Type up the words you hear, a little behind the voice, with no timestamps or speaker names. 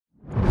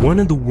One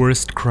of the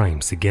worst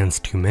crimes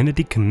against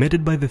humanity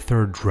committed by the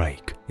Third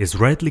Reich is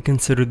rightly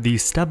considered the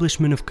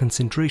establishment of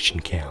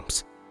concentration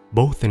camps,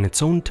 both in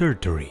its own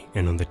territory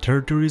and on the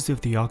territories of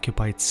the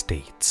occupied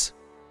states.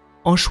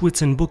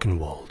 Auschwitz and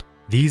Buchenwald,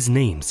 these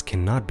names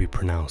cannot be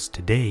pronounced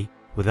today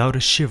without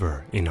a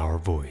shiver in our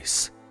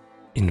voice.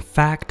 In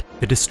fact,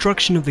 the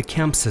destruction of the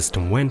camp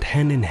system went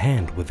hand in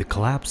hand with the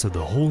collapse of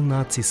the whole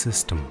Nazi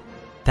system.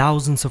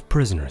 Thousands of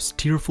prisoners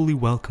tearfully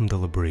welcomed the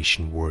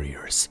liberation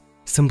warriors,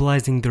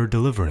 symbolizing their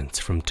deliverance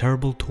from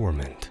terrible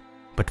torment.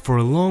 But for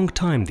a long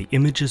time, the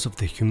images of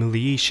the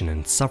humiliation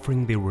and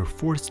suffering they were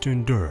forced to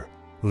endure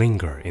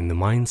linger in the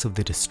minds of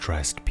the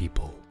distressed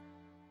people.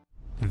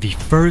 The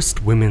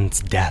first women's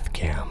death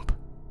camp.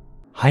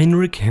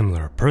 Heinrich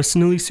Himmler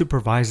personally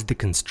supervised the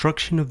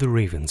construction of the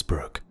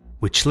Ravensbrück,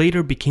 which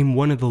later became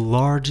one of the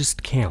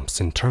largest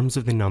camps in terms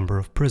of the number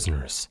of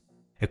prisoners.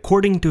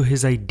 According to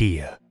his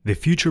idea, the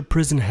future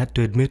prison had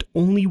to admit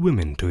only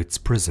women to its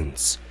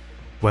prisons.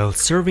 While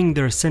serving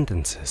their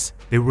sentences,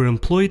 they were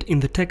employed in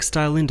the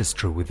textile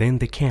industry within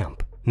the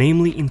camp,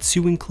 namely in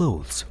sewing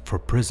clothes for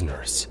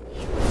prisoners.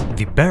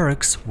 The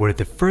barracks where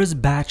the first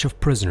batch of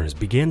prisoners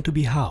began to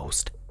be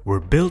housed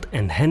were built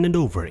and handed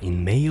over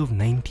in May of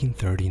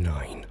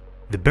 1939.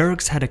 The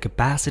barracks had a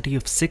capacity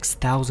of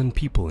 6,000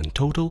 people in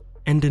total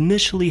and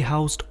initially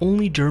housed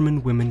only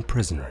German women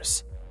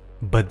prisoners.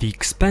 But the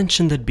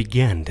expansion that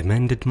began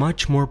demanded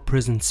much more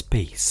prison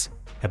space.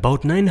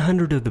 About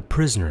 900 of the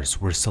prisoners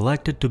were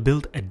selected to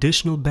build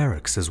additional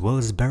barracks as well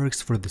as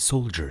barracks for the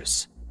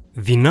soldiers.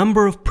 The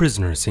number of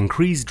prisoners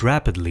increased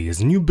rapidly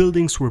as new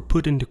buildings were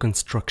put into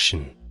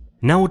construction.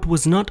 Now it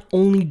was not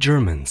only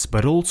Germans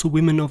but also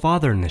women of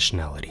other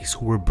nationalities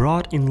who were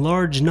brought in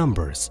large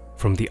numbers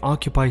from the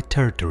occupied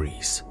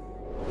territories.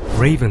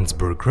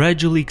 Ravensbrück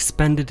gradually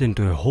expanded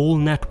into a whole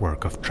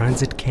network of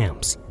transit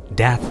camps,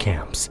 death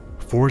camps,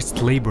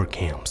 forced labor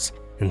camps,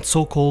 and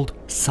so-called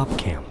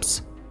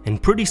sub-camps. And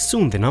pretty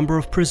soon the number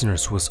of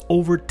prisoners was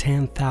over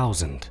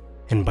 10,000,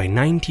 and by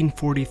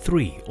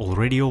 1943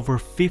 already over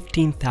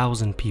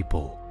 15,000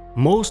 people.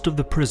 Most of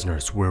the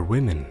prisoners were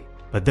women,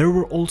 but there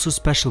were also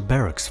special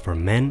barracks for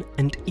men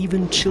and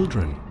even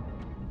children.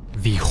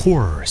 The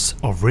horrors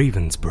of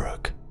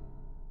Ravensbrück.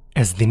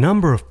 As the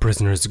number of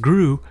prisoners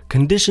grew,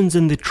 conditions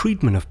and the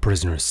treatment of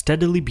prisoners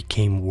steadily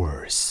became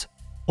worse.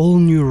 All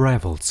new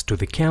arrivals to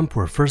the camp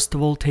were first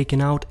of all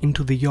taken out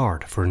into the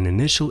yard for an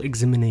initial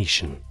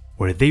examination,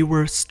 where they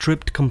were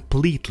stripped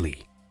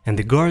completely, and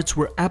the guards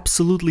were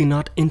absolutely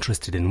not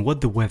interested in what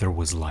the weather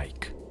was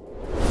like.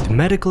 The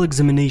medical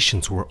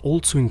examinations were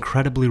also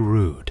incredibly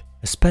rude,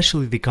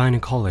 especially the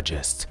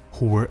gynecologists,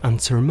 who were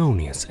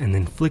unceremonious and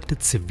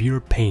inflicted severe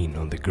pain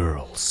on the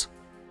girls.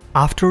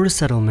 After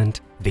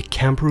resettlement, the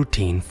camp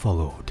routine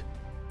followed.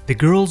 The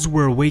girls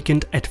were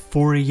awakened at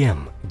 4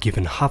 a.m.,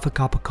 given half a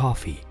cup of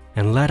coffee,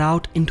 and led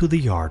out into the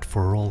yard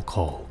for roll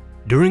call.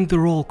 During the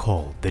roll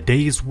call, the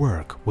day's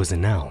work was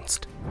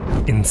announced.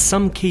 In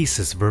some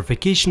cases,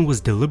 verification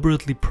was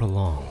deliberately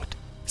prolonged.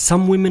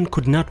 Some women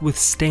could not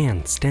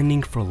withstand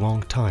standing for a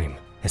long time,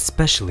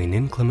 especially in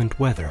inclement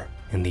weather,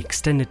 and the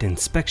extended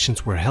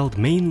inspections were held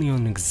mainly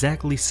on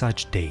exactly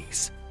such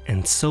days,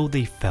 and so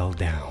they fell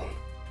down.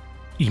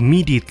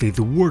 Immediately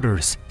the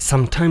warders,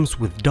 sometimes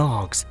with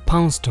dogs,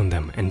 pounced on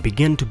them and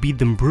began to beat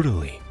them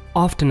brutally.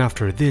 Often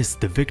after this,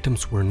 the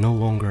victims were no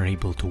longer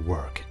able to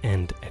work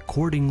and,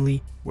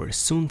 accordingly, were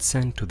soon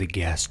sent to the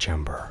gas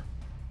chamber.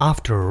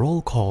 After a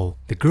roll call,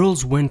 the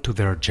girls went to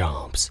their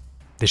jobs.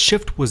 The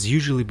shift was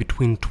usually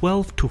between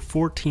 12 to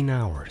 14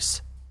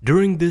 hours.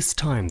 During this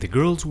time, the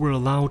girls were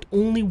allowed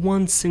only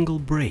one single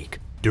break,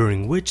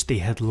 during which they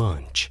had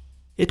lunch.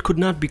 It could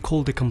not be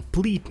called a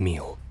complete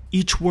meal.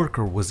 Each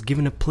worker was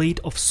given a plate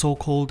of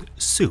so-called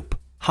soup,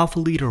 half a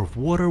liter of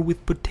water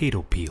with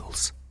potato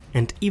peels.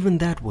 And even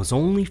that was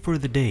only for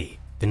the day.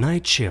 The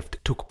night shift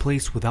took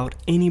place without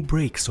any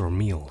breaks or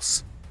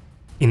meals.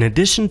 In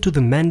addition to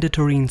the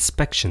mandatory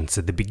inspections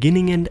at the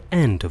beginning and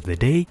end of the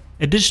day,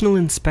 additional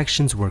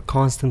inspections were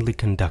constantly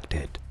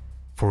conducted.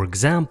 For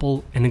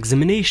example, an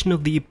examination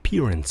of the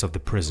appearance of the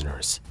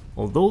prisoners.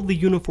 Although the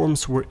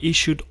uniforms were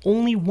issued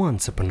only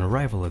once upon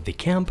arrival at the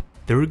camp,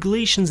 the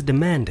regulations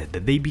demanded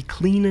that they be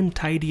clean and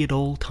tidy at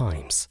all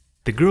times.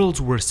 The girls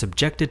were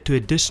subjected to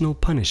additional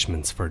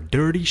punishments for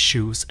dirty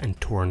shoes and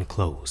torn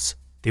clothes.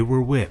 They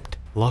were whipped,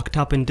 locked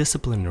up in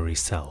disciplinary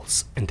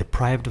cells, and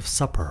deprived of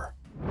supper.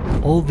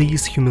 All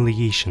these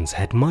humiliations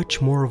had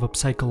much more of a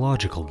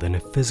psychological than a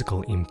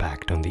physical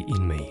impact on the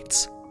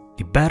inmates.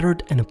 The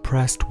battered and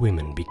oppressed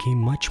women became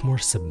much more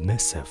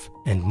submissive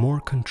and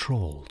more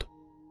controlled.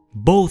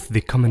 Both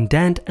the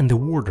commandant and the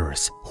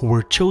warders, who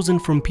were chosen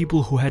from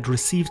people who had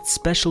received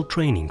special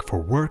training for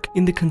work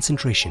in the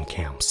concentration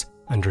camps,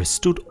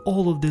 understood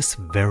all of this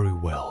very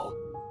well.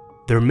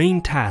 Their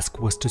main task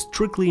was to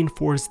strictly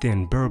enforce the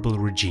unbearable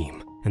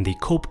regime, and they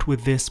coped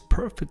with this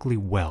perfectly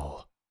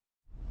well.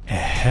 A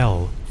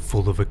hell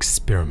full of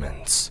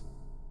experiments.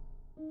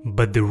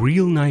 But the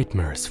real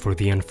nightmares for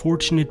the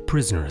unfortunate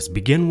prisoners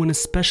began when a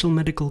special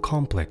medical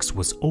complex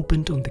was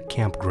opened on the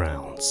camp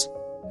grounds.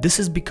 This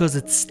is because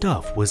its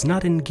staff was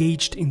not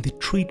engaged in the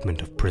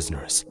treatment of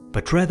prisoners,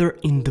 but rather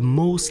in the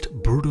most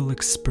brutal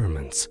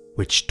experiments,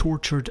 which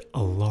tortured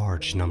a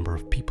large number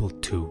of people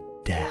to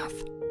death.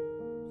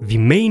 The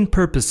main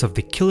purpose of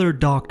the killer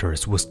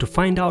doctors was to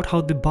find out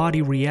how the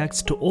body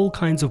reacts to all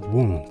kinds of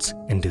wounds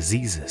and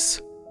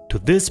diseases. To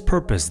this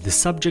purpose, the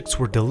subjects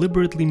were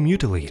deliberately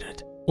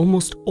mutilated,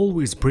 almost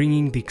always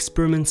bringing the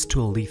experiments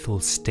to a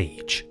lethal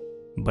stage.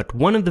 But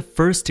one of the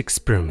first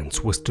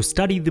experiments was to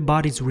study the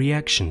body's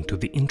reaction to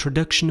the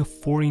introduction of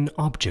foreign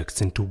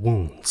objects into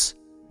wounds.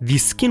 The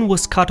skin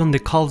was cut on the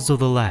calves of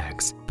the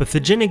legs.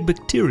 Pathogenic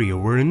bacteria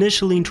were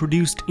initially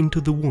introduced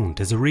into the wound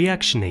as a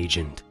reaction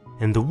agent,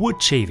 and the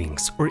wood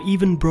shavings or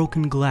even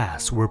broken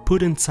glass were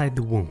put inside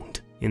the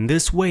wound. In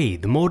this way,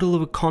 the model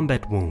of a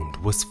combat wound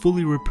was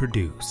fully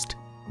reproduced.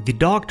 The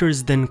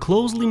doctors then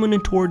closely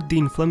monitored the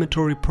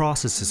inflammatory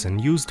processes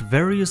and used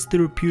various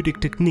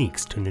therapeutic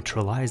techniques to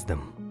neutralize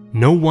them.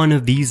 No one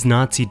of these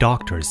Nazi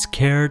doctors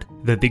cared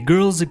that the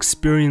girls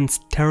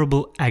experienced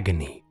terrible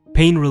agony.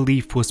 Pain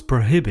relief was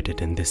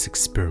prohibited in this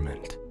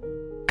experiment.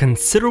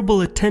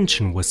 Considerable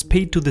attention was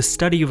paid to the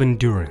study of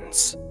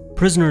endurance.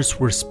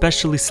 Prisoners were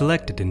specially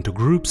selected into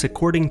groups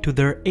according to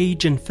their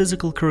age and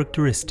physical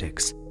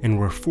characteristics and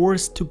were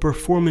forced to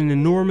perform an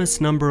enormous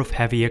number of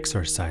heavy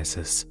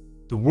exercises.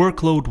 The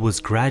workload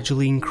was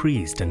gradually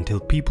increased until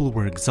people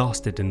were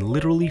exhausted and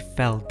literally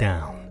fell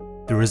down.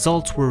 The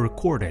results were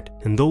recorded,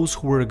 and those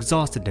who were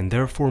exhausted and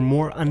therefore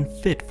more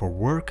unfit for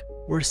work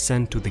were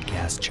sent to the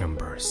gas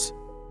chambers.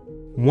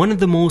 One of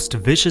the most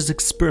vicious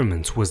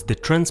experiments was the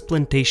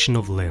transplantation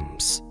of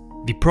limbs.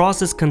 The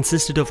process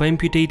consisted of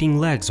amputating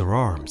legs or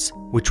arms,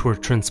 which were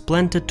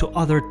transplanted to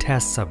other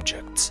test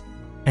subjects.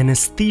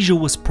 Anesthesia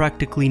was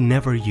practically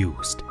never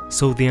used,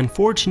 so the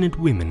unfortunate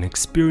women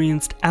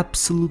experienced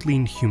absolutely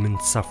inhuman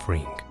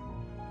suffering.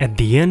 At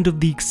the end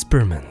of the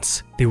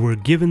experiments, they were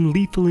given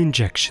lethal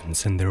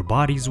injections and their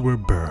bodies were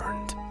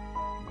burned.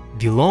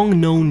 The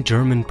long-known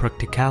German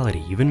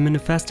practicality even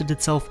manifested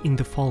itself in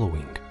the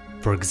following.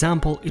 For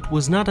example, it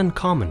was not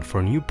uncommon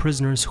for new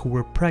prisoners who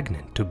were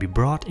pregnant to be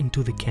brought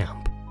into the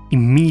camp.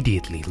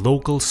 Immediately,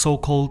 local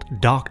so-called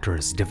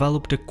doctors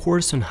developed a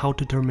course on how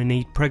to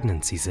terminate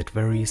pregnancies at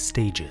various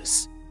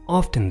stages.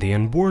 Often the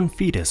unborn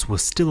fetus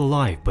was still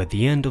alive by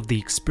the end of the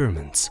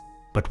experiments,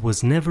 but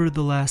was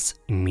nevertheless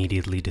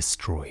immediately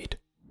destroyed.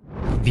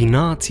 The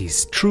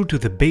Nazis, true to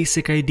the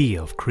basic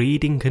idea of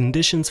creating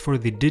conditions for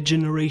the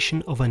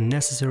degeneration of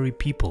unnecessary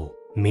people,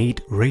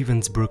 made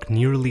Ravensbrück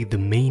nearly the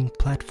main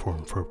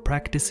platform for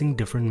practicing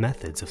different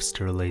methods of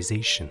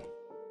sterilization.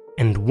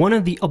 And one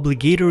of the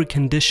obligatory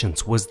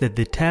conditions was that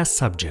the test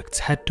subjects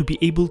had to be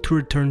able to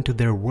return to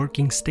their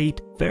working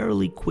state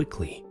fairly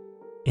quickly.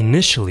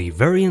 Initially,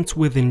 variants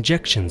with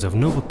injections of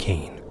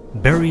Novocaine,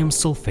 barium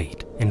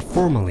sulfate, and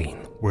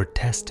formalin were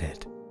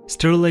tested.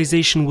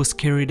 Sterilization was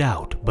carried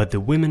out, but the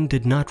women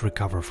did not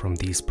recover from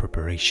these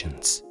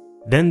preparations.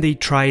 Then they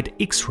tried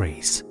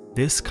X-rays.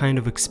 This kind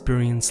of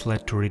experience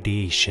led to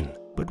radiation,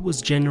 but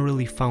was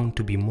generally found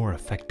to be more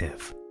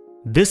effective.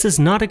 This is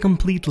not a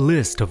complete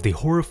list of the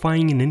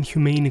horrifying and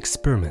inhumane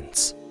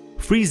experiments.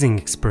 Freezing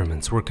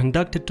experiments were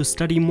conducted to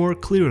study more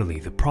clearly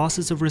the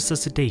process of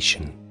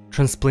resuscitation,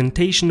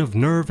 transplantation of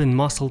nerve and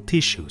muscle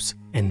tissues,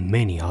 and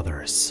many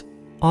others.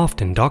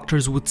 Often,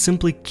 doctors would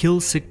simply kill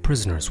sick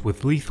prisoners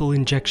with lethal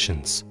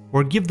injections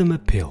or give them a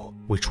pill,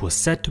 which was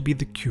said to be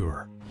the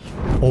cure.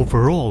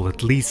 Overall,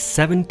 at least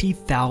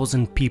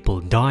 70,000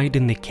 people died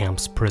in the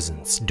camp's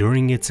prisons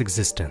during its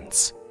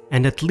existence,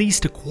 and at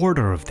least a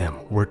quarter of them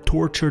were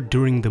tortured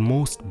during the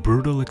most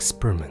brutal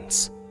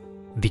experiments.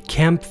 The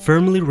camp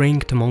firmly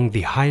ranked among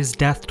the highest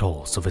death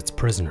tolls of its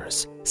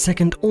prisoners,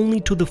 second only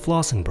to the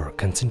Flossenburg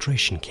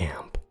concentration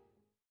camp.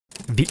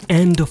 The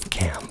end of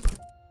camp.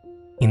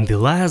 In the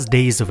last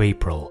days of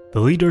April, the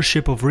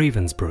leadership of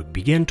Ravensbrück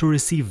began to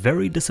receive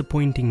very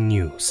disappointing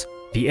news.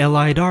 The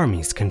Allied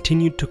armies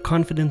continued to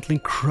confidently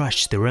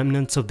crush the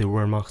remnants of the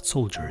Wehrmacht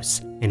soldiers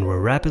and were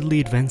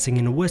rapidly advancing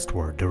in a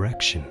westward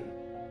direction.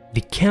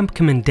 The camp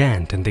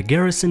commandant and the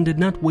garrison did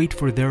not wait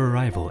for their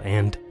arrival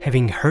and,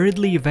 having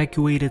hurriedly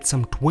evacuated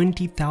some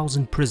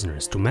 20,000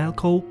 prisoners to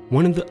Malchow,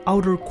 one of the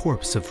outer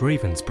corps of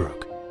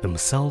Ravensbrück,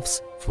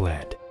 themselves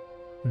fled.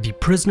 The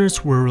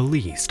prisoners were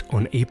released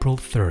on April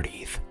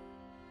 30th.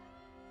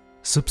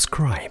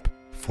 Subscribe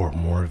for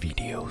more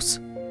videos.